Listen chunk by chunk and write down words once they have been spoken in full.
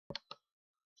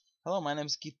Hello, my name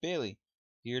is Keith Bailey,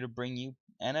 here to bring you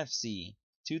NFC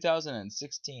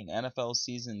 2016 NFL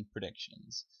season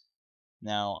predictions.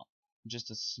 Now, just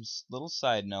a little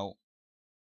side note,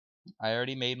 I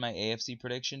already made my AFC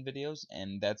prediction videos,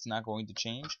 and that's not going to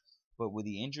change. But with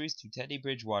the injuries to Teddy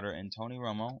Bridgewater and Tony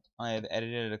Romo, I have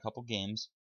edited a couple games.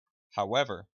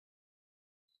 However,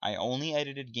 I only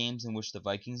edited games in which the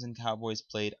Vikings and Cowboys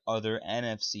played other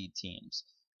NFC teams.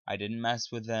 I didn't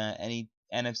mess with any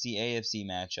NFC AFC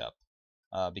matchup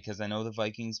because I know the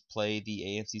Vikings play the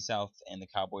AFC South and the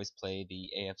Cowboys play the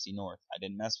AFC North. I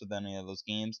didn't mess with any of those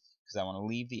games because I want to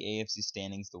leave the AFC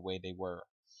standings the way they were.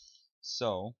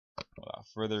 So, without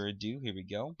further ado, here we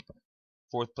go.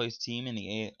 Fourth place team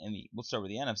we'll start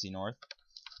with the NFC North.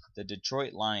 The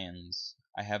Detroit Lions.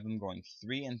 I have them going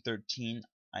 3-13.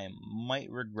 I might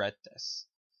regret this.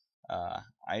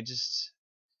 I just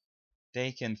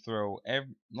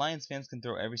Lions fans can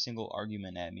throw every single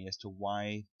argument at me as to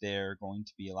why they're going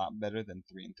to be a lot better than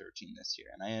 3-13 this year,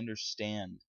 and I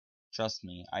understand. Trust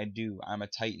me, I do. I'm a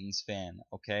Titans fan.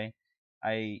 Okay,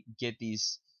 I get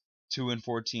these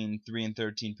 2-14,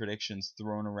 3-13 predictions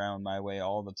thrown around my way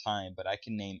all the time, but I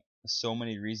can name so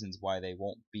many reasons why they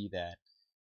won't be that.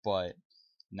 But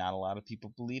not a lot of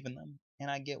people believe in them, and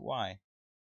I get why.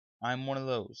 I'm one of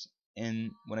those.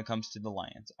 And when it comes to the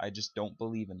Lions, I just don't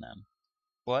believe in them.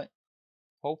 But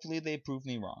hopefully they prove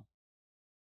me wrong.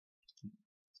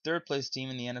 Third place team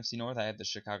in the NFC North, I have the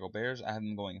Chicago Bears. I have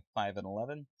them going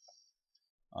 5-11.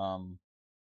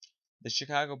 The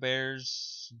Chicago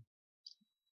Bears,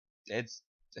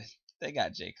 they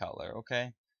got Jay Cutler,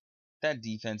 okay? That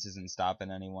defense isn't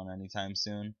stopping anyone anytime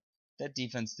soon. That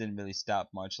defense didn't really stop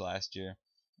much last year,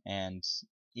 and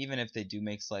even if they do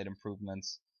make slight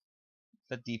improvements,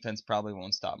 that defense probably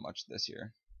won't stop much this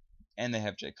year. And they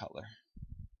have Jay Cutler.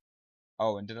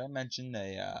 Oh, and did I mention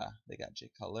they got Jay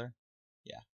Cutler?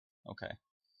 Yeah. Okay.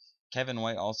 Kevin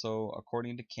White also,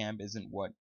 according to camp, isn't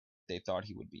what they thought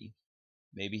he would be.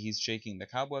 Maybe he's shaking the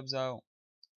cobwebs out,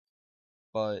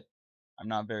 but I'm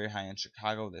not very high in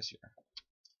Chicago this year.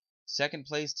 Second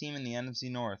place team in the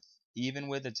NFC North. Even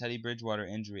with a Teddy Bridgewater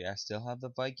injury, I still have the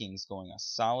Vikings going a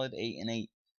solid 8-8.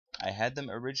 I had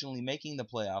them originally making the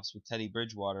playoffs with Teddy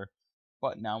Bridgewater,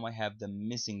 but now I have them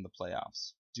missing the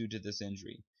playoffs due to this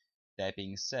injury. That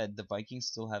being said, the Vikings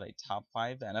still had a top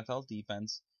 5 NFL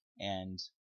defense and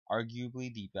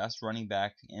arguably the best running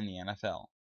back in the NFL.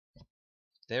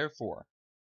 Therefore,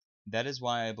 that is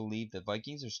why I believe the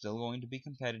Vikings are still going to be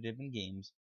competitive in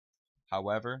games.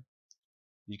 However,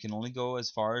 you can only go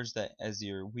as far as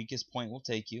your weakest point will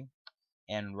take you,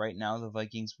 and right now the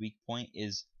Vikings' weak point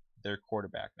is their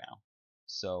quarterback now.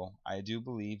 So I do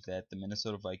believe that the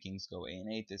Minnesota Vikings go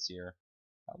 8-8 this year,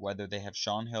 whether they have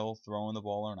Sean Hill throwing the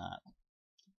ball or not.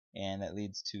 And that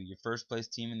leads to your first place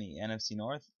team in the NFC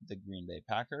North, the Green Bay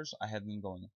Packers. I have them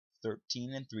going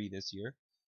 13-3 this year.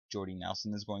 Jordy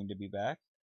Nelson is going to be back.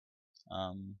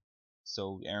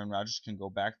 So Aaron Rodgers can go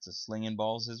back to slinging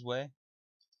balls his way,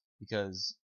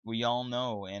 because we all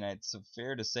know, and it's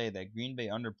fair to say, that Green Bay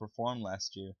underperformed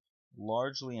last year,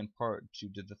 largely in part due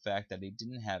to the fact that he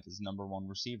didn't have his number one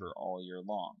receiver all year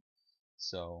long.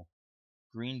 So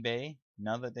Green Bay,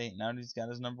 now that he's got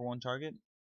his number one target,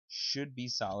 should be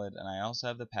solid, and I also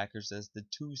have the Packers as the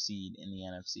 2 seed in the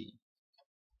NFC.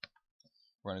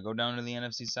 We're going to go down to the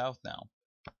NFC South now.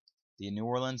 The New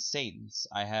Orleans Saints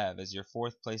I have as your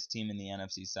 4th place team in the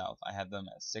NFC South. I have them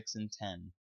at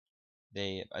 6-10.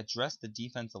 They addressed the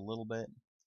defense a little bit,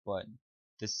 but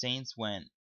the Saints went,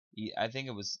 I think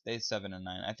it was, 7-9.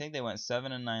 I think they went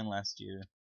 7-9 last year,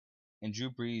 and Drew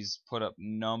Brees put up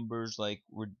numbers, like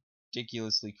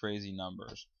ridiculously crazy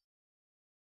numbers.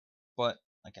 But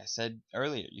like I said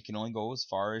earlier, you can only go as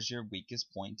far as your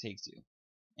weakest point takes you.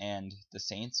 And the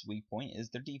Saints' weak point is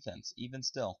their defense, even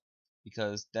still,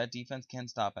 because that defense can't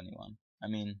stop anyone. I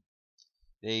mean,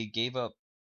 they gave up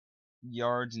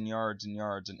yards and yards and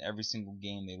yards in every single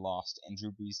game they lost, and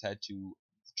Drew Brees had to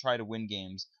try to win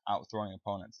games outthrowing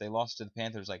opponents. They lost to the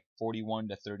Panthers like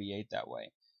 41-38 that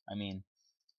way. I mean,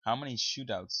 how many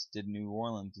shootouts did New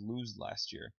Orleans lose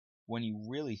last year? When you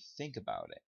really think about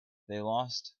it, they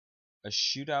lost a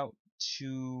shootout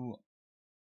to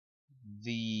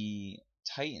the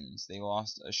Titans. They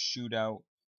lost a shootout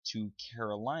to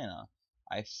Carolina.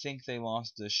 I think they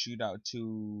lost a shootout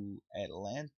to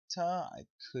Atlanta. I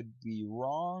could be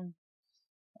wrong.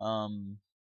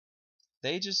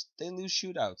 They lose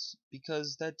shootouts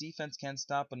because that defense can't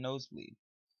stop a nosebleed.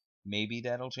 Maybe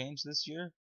that'll change this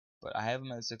year, but I have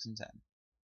them at 6-10.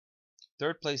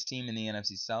 Third place team in the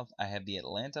NFC South, I have the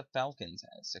Atlanta Falcons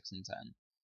at 6-10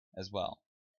 as well.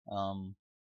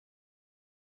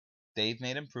 They've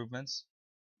made improvements.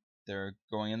 they're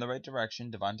going in the right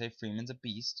direction. Devontae Freeman's a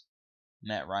beast.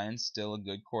 Matt Ryan's still a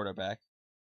good quarterback.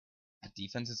 The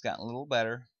defense has gotten a little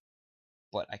better,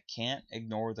 but I can't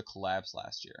ignore the collapse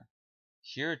last year.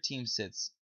 Here a team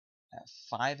sits at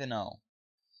 5-0.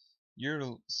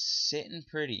 You're sitting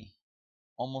pretty,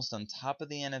 almost on top of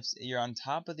the NFC. You're on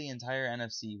top of the entire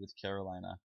NFC with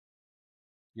Carolina.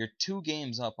 You're 2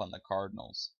 games up on the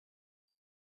Cardinals.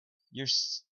 You're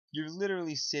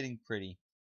literally sitting pretty,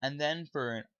 and then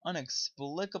for an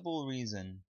inexplicable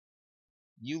reason,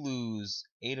 you lose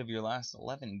 8 of your last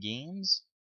 11 games.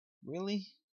 Really?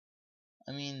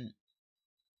 I mean,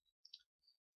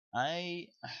 I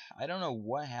don't know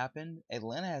what happened.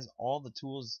 Atlanta has all the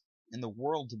tools in the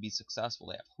world to be successful.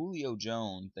 They have Julio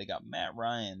Jones, they got Matt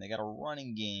Ryan, they got a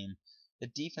running game. The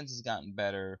defense has gotten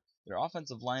better. Their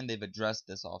offensive line they've addressed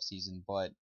this offseason,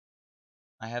 but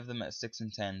I have them at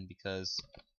 6-10 because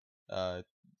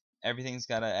everything's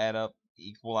got to add up,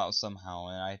 equal out somehow,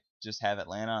 and I just have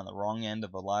Atlanta on the wrong end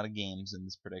of a lot of games in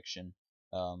this prediction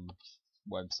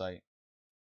website.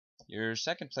 Your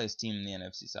second place team in the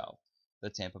NFC South, the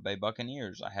Tampa Bay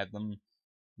Buccaneers. I had them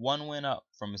 1 win up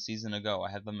from a season ago. I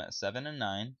had them at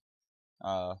 7-9.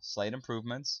 Slight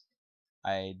improvements.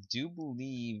 I do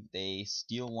believe they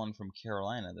steal one from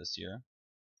Carolina this year.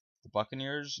 The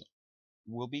Buccaneers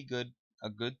will be good, a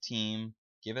good team.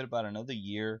 Give it about another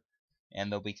year,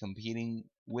 and they'll be competing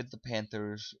with the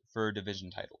Panthers for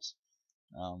division titles.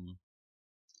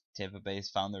 Tampa Bay's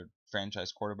found their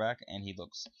franchise quarterback, and he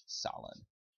looks solid.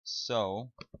 So,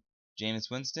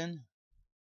 Jameis Winston,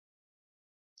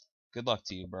 good luck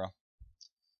to you, bro.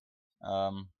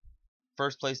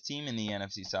 First place team in the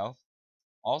NFC South.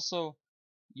 Also,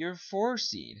 your 4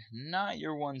 seed, not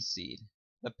your 1 seed.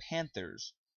 The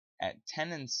Panthers at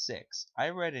 10-6. I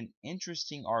read an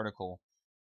interesting article.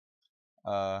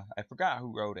 I forgot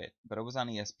who wrote it, but it was on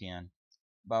ESPN.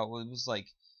 About what it was like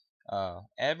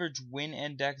average win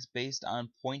index based on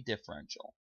point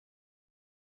differential.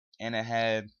 And it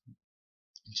had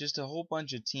just a whole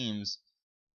bunch of teams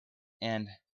and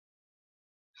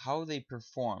how they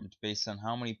performed based on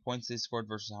how many points they scored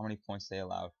versus how many points they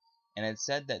allowed. And it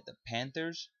said that the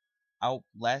Panthers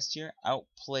last year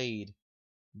outplayed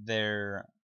their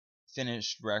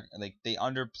finished record. Like they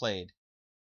underplayed.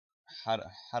 How do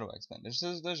I explain? There's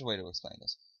a way to explain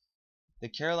this. The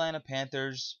Carolina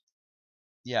Panthers,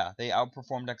 yeah, they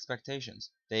outperformed expectations.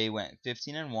 They went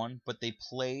 15-1, but they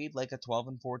played like a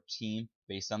 12-4 team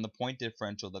based on the point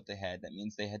differential that they had. That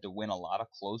means they had to win a lot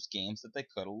of close games that they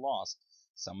could have lost.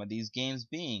 Some of these games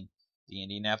being the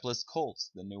Indianapolis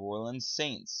Colts, the New Orleans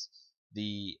Saints,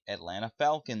 the Atlanta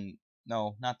Falcons.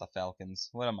 No, not the Falcons.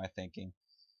 What am I thinking?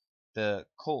 The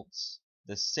Colts,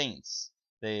 the Saints,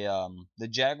 the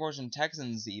Jaguars and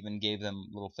Texans even gave them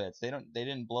little fits. They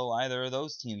didn't blow either of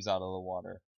those teams out of the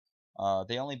water.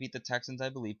 They only beat the Texans, I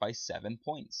believe, by 7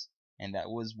 points, and that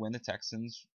was when the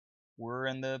Texans were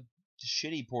in the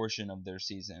shitty portion of their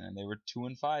season, and they were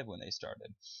 2-5 when they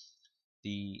started.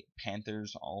 The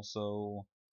Panthers also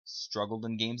struggled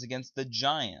in games against the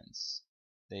Giants.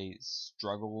 They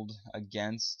struggled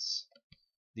against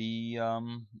the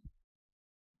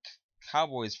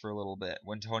Cowboys for a little bit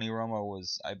when Tony Romo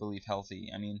was, I believe, healthy.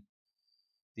 I mean,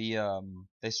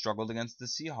 they struggled against the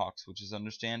Seahawks, which is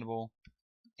understandable,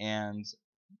 and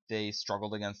they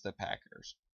struggled against the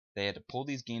Packers. They had to pull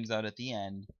these games out at the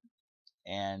end,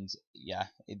 and yeah,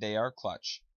 they are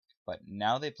clutch. But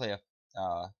now they play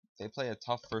a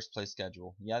tough first place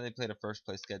schedule. Yeah, they played a first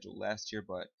place schedule last year,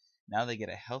 but now they get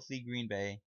a healthy Green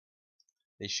Bay.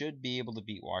 They should be able to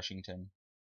beat Washington,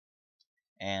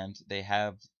 and they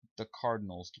have the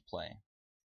Cardinals to play.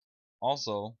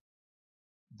 Also,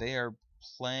 they are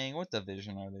playing. What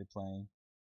division are they playing?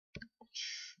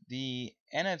 The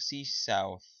NFC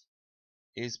South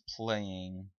is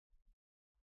playing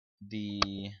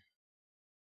the.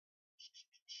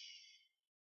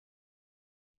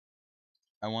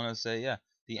 I want to say, yeah,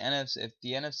 the NFC. If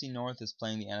the NFC North is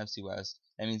playing the NFC West,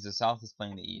 that means the South is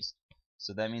playing the East.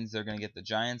 So that means they're going to get the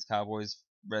Giants, Cowboys,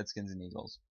 Redskins, and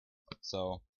Eagles.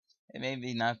 So it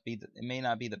may not be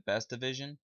the best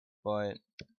division, but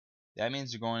that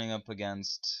means they're going up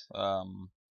against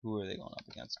who are they going up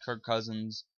against? Kirk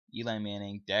Cousins, Eli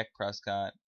Manning, Dak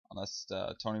Prescott, unless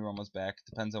Tony Romo's back.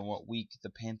 Depends on what week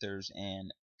the Panthers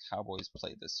and Cowboys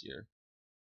play this year.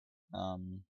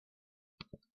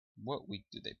 What week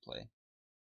do they play?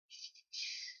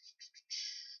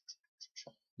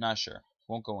 Not sure.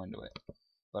 Won't go into it.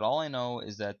 But all I know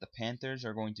is that the Panthers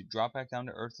are going to drop back down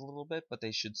to earth a little bit, but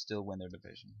they should still win their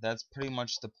division. That's pretty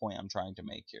much the point I'm trying to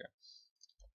make here.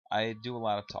 I do a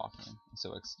lot of talking,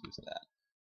 so excuse that.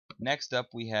 Next up,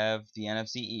 we have the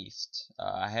NFC East.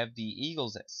 I have the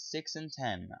Eagles at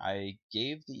 6-10. I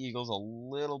gave the Eagles a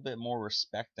little bit more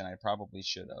respect than I probably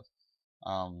should have.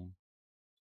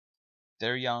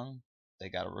 They're young. They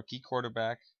got a rookie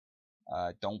quarterback.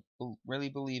 Don't really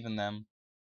believe in them.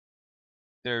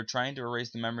 They're trying to erase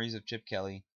the memories of Chip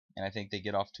Kelly, and I think they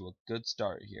get off to a good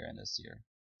start here in this year.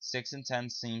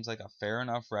 6-10 seems like a fair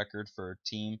enough record for a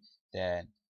team that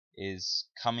is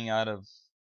coming out of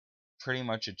pretty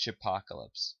much a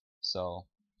chipocalypse. So,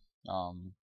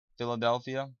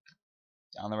 Philadelphia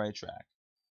on the right track.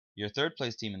 Your third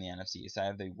place team in the NFC East, I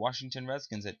have the Washington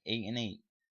Redskins at 8-8.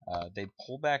 They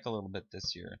pulled back a little bit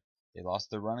this year. They lost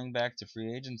their running back to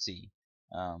free agency.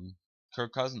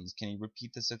 Kirk Cousins, can he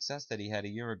repeat the success that he had a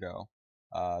year ago?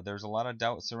 There's a lot of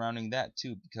doubt surrounding that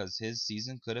too, because his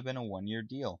season could have been a one-year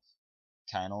deal,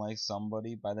 kind of like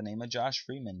somebody by the name of Josh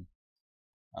Freeman.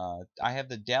 I have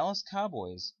the Dallas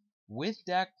Cowboys with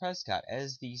Dak Prescott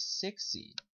as the 6th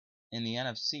seed in the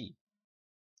NFC.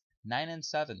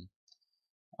 9-7.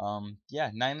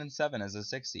 9-7 as a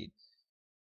 6th seed.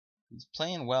 He's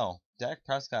playing well. Dak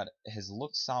Prescott has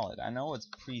looked solid. I know it's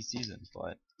preseason,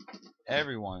 but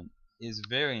everyone is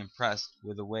very impressed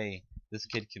with the way this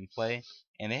kid can play.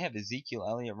 And they have Ezekiel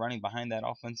Elliott running behind that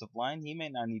offensive line. He may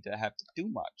not need to have to do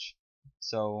much.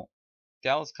 So,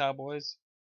 Dallas Cowboys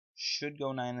should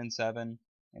go 9-7,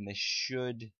 and they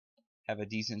should have a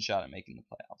decent shot at making the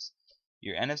playoffs.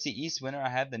 Your NFC East winner, I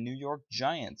have the New York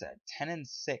Giants at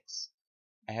 10-6.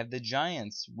 I have the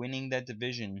Giants winning that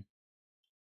division.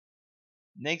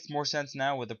 Makes more sense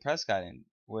now with the Prescott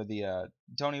with the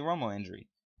Tony Romo injury.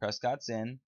 Prescott's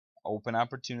in, open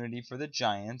opportunity for the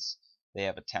Giants. They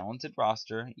have a talented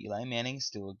roster. Eli Manning's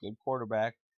still a good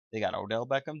quarterback. They got Odell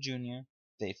Beckham Jr.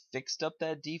 They fixed up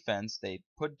that defense. They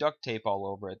put duct tape all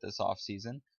over it this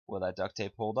offseason. Will that duct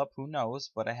tape hold up? Who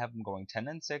knows? But I have them going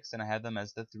 10-6, and I have them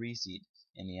as the 3 seed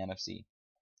in the NFC.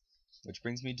 Which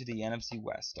brings me to the NFC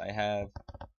West. I have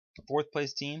the 4th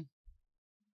place team.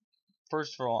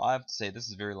 First of all, I have to say this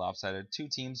is very lopsided. 2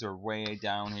 teams are way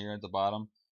down here at the bottom.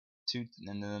 And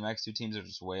then the next 2 teams are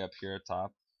just way up here at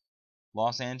top.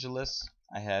 Los Angeles,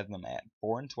 I have them at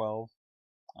 4-12.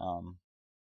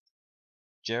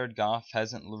 Jared Goff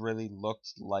hasn't really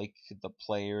looked like the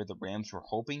player the Rams were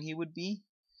hoping he would be,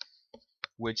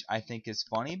 which I think is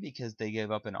funny because they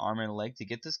gave up an arm and a leg to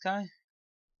get this guy.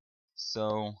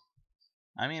 So,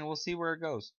 I mean, we'll see where it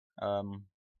goes.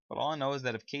 But all I know is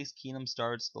that if Case Keenum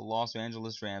starts, the Los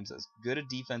Angeles Rams, as good a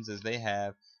defense as they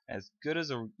have, as good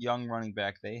as a young running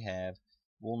back they have,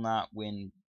 will not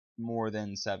win more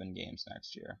than 7 games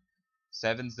next year.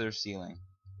 7's their ceiling,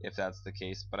 if that's the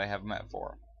case, but I have them at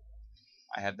 4.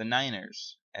 I have the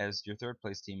Niners as your 3rd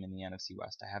place team in the NFC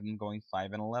West. I have them going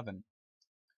 5-11.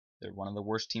 They're one of the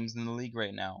worst teams in the league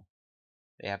right now.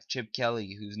 They have Chip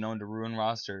Kelly, who's known to ruin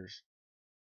rosters.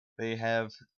 They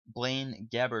have Blaine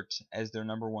Gabbert as their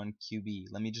number 1 QB.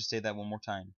 Let me just say that one more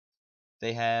time.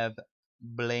 They have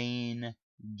Blaine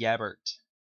Gabbert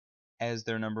as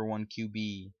their number 1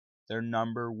 QB. Their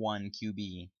number 1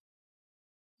 QB.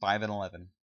 5-11.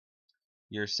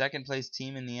 Your 2nd place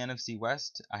team in the NFC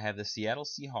West, I have the Seattle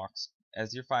Seahawks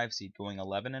as your 5 seed, going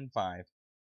 11-5.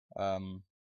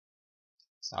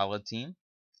 Solid team.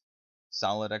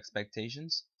 Solid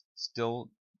expectations. Still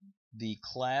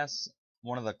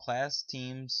one of the class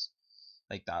teams,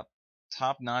 like the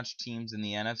top-notch teams in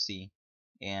the NFC,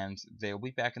 and they'll be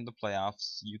back in the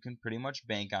playoffs. You can pretty much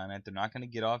bank on it. They're not going to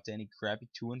get off to any crappy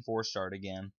 2-4 start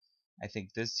again. I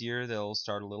think this year they'll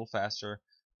start a little faster,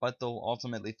 but they'll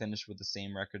ultimately finish with the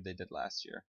same record they did last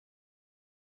year.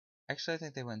 Actually, I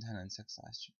think they went 10-6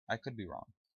 last year. I could be wrong.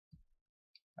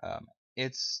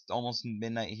 It's almost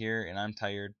midnight here, and I'm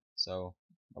tired, so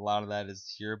a lot of that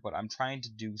is here, but I'm trying to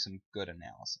do some good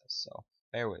analysis, so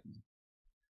bear with me.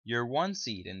 Your 1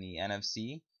 seed in the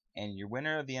NFC, and your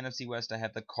winner of the NFC West, I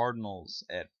have the Cardinals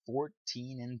at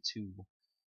 14-2.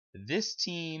 This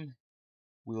team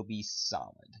will be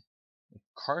solid. If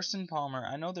Carson Palmer,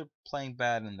 I know they're playing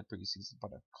bad in the preseason,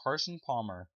 but if Carson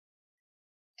Palmer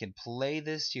can play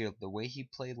this year the way he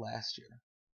played last year,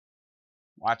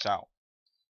 watch out.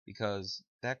 Because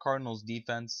that Cardinals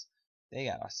defense, they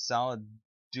got a solid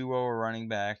duo of running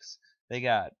backs. They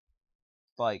got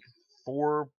like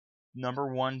 4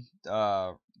 number 1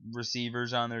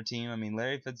 receivers on their team. I mean,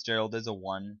 Larry Fitzgerald is a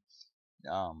 1.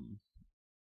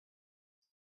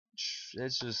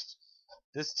 It's just,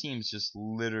 this team's just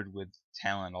littered with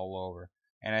talent all over.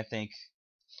 And I think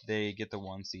they get the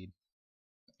 1 seed.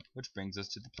 Which brings us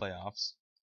to the playoffs.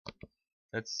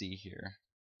 Let's see here.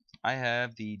 I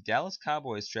have the Dallas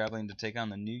Cowboys traveling to take on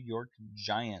the New York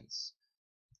Giants.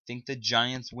 I think the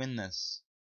Giants win this.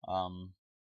 Um,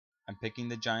 I'm picking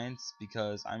the Giants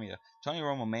because Tony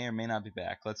Romo may or may not be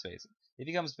back. Let's face it. If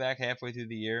he comes back halfway through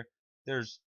the year,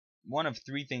 there's one of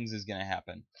three things is going to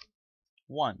happen.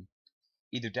 One,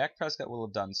 either Dak Prescott will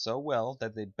have done so well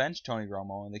that they bench Tony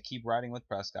Romo and they keep riding with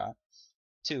Prescott.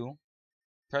 Two,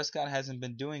 Prescott hasn't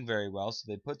been doing very well, so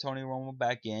they put Tony Romo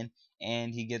back in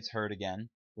and he gets hurt again,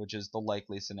 which is the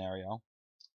likely scenario.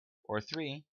 Or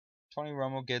three, Tony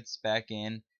Romo gets back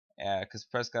in because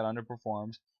Prescott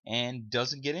underperformed and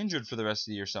doesn't get injured for the rest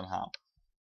of the year somehow.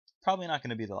 Probably not going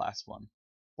to be the last one,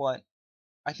 but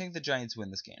I think the Giants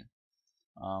win this game.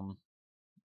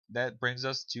 That brings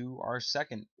us to our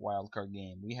second wildcard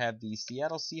game. We have the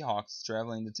Seattle Seahawks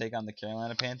traveling to take on the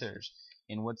Carolina Panthers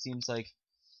in what seems like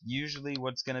usually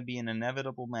what's going to be an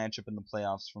inevitable matchup in the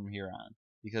playoffs from here on,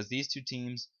 because these two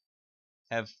teams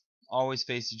have always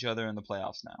faced each other in the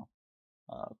playoffs now.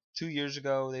 2 years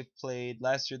ago they played.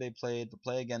 Last year they played. They'll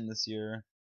play again this year.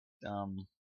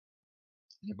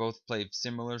 They both played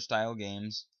similar style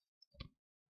games,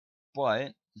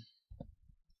 but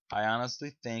I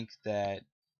honestly think that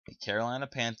the Carolina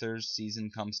Panthers season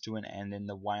comes to an end in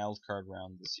the wild card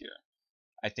round this year.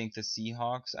 I think the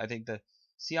Seahawks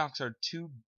are too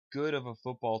good of a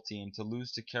football team to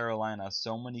lose to Carolina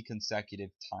so many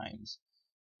consecutive times,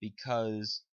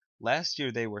 because last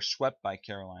year they were swept by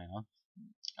Carolina.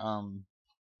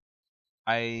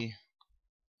 I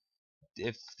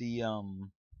if the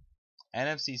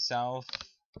NFC South,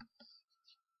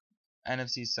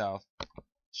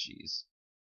 jeez,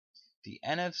 the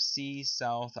NFC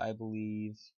South, I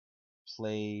believe,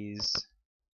 plays.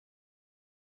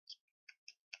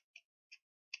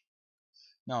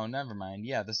 No, never mind.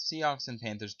 Yeah, the Seahawks and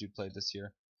Panthers do play this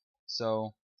year.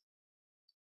 So,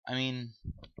 I mean,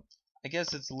 I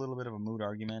guess it's a little bit of a moot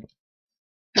argument.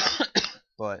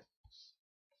 But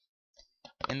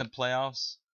in the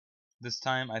playoffs, this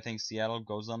time I think Seattle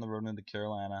goes on the road into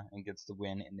Carolina and gets the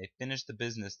win, and they finish the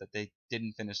business that they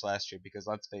didn't finish last year. Because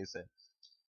let's face it,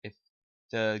 if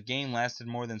the game lasted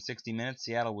more than 60 minutes,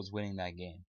 Seattle was winning that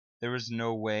game. There was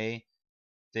no way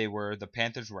the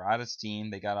Panthers were out of steam.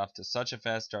 They got off to such a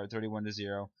fast start,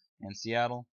 31-0, and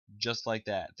Seattle, just like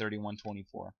that,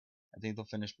 31-24. I think they'll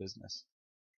finish business.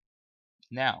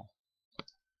 Now,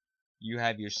 you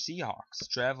have your Seahawks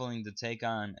traveling to take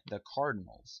on the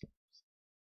Cardinals.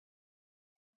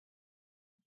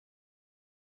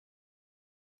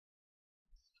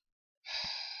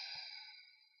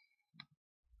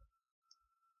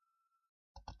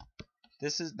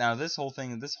 This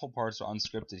whole part's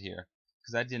unscripted here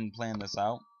because I didn't plan this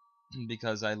out,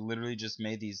 because I literally just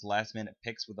made these last minute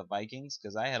picks with the Vikings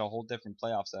because I had a whole different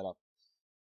playoff setup.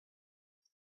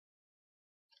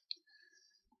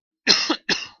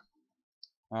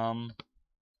 I'm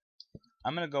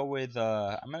gonna go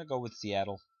with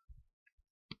Seattle.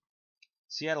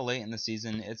 Seattle late in the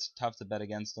season, it's tough to bet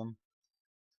against them.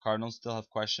 Cardinals still have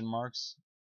question marks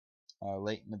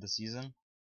late into the season.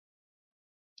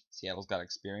 Seattle's got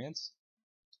experience.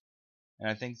 And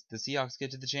I think the Seahawks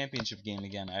get to the championship game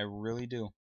again. I really do.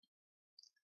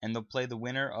 And they'll play the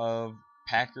winner of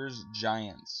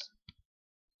Packers-Giants.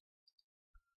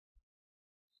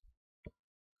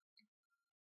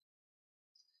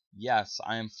 Yes,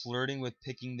 I am flirting with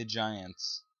picking the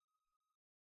Giants.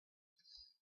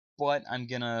 But I'm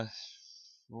gonna...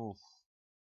 Oof.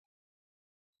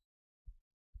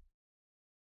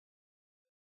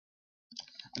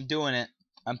 I'm doing it.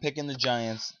 I'm picking the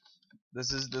Giants.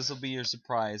 This will be your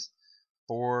surprise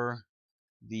for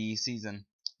the season.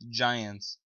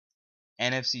 Giants,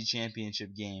 NFC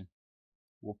Championship game,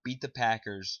 will beat the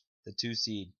Packers, the 2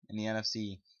 seed in the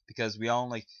NFC, because we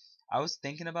all I was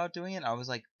thinking about doing it. I was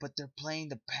like, but they're playing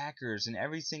the Packers, and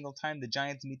every single time the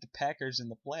Giants meet the Packers in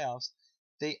the playoffs,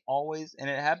 they always, and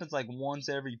it happens like once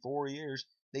every 4 years,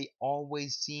 they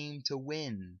always seem to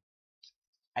win.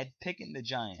 I'm picking the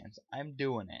Giants. I'm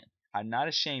doing it. I'm not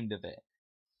ashamed of it.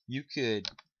 You could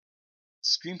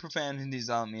scream profanities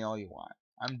at me all you want.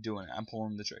 I'm doing it. I'm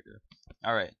pulling the trigger.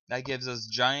 Alright, that gives us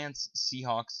Giants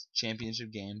Seahawks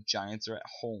championship game. Giants are at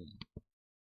home.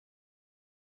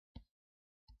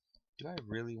 Do I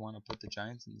really want to put the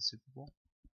Giants in the Super Bowl?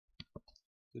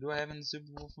 Who do I have in the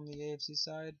Super Bowl from the AFC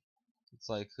side? It's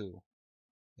like who?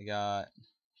 I got...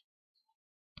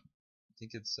 I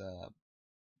think it's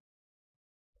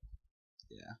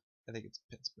yeah, I think it's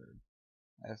Pittsburgh.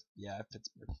 I have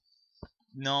Pittsburgh.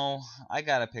 No, I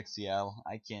gotta pick Seattle.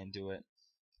 I can't do it.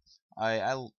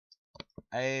 I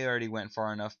already went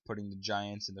far enough putting the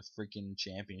Giants in the freaking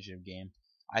championship game.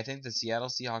 I think the Seattle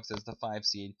Seahawks as the 5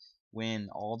 seed win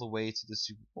all the way to the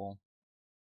Super Bowl.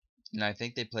 And I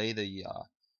think they play the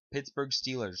Pittsburgh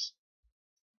Steelers.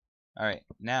 Alright,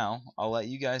 now I'll let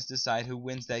you guys decide who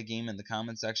wins that game in the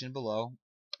comment section below.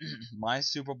 My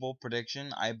Super Bowl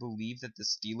prediction, I believe that the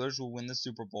Steelers will win the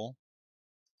Super Bowl,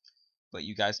 but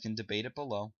you guys can debate it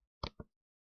below.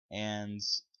 And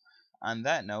on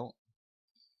that note,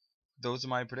 those are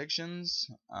my predictions.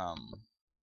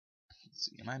 Let's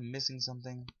see, am I missing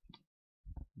something?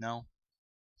 No?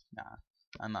 Nah,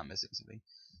 I'm not missing something.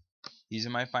 These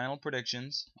are my final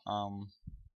predictions.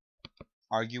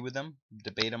 Argue with them,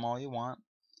 debate them all you want.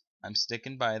 I'm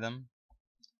sticking by them.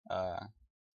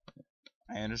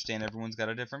 I understand everyone's got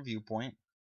a different viewpoint,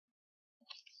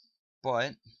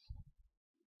 but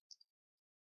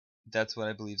that's what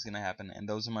I believe is going to happen, and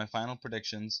those are my final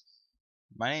predictions.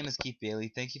 My name is Keith Bailey.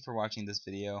 Thank you for watching this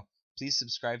video. Please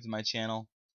subscribe to my channel,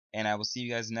 and I will see you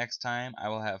guys next time. I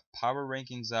will have power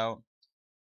rankings out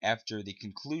after the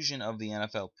conclusion of the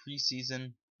NFL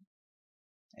preseason,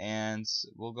 and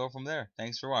we'll go from there.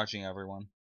 Thanks for watching, everyone.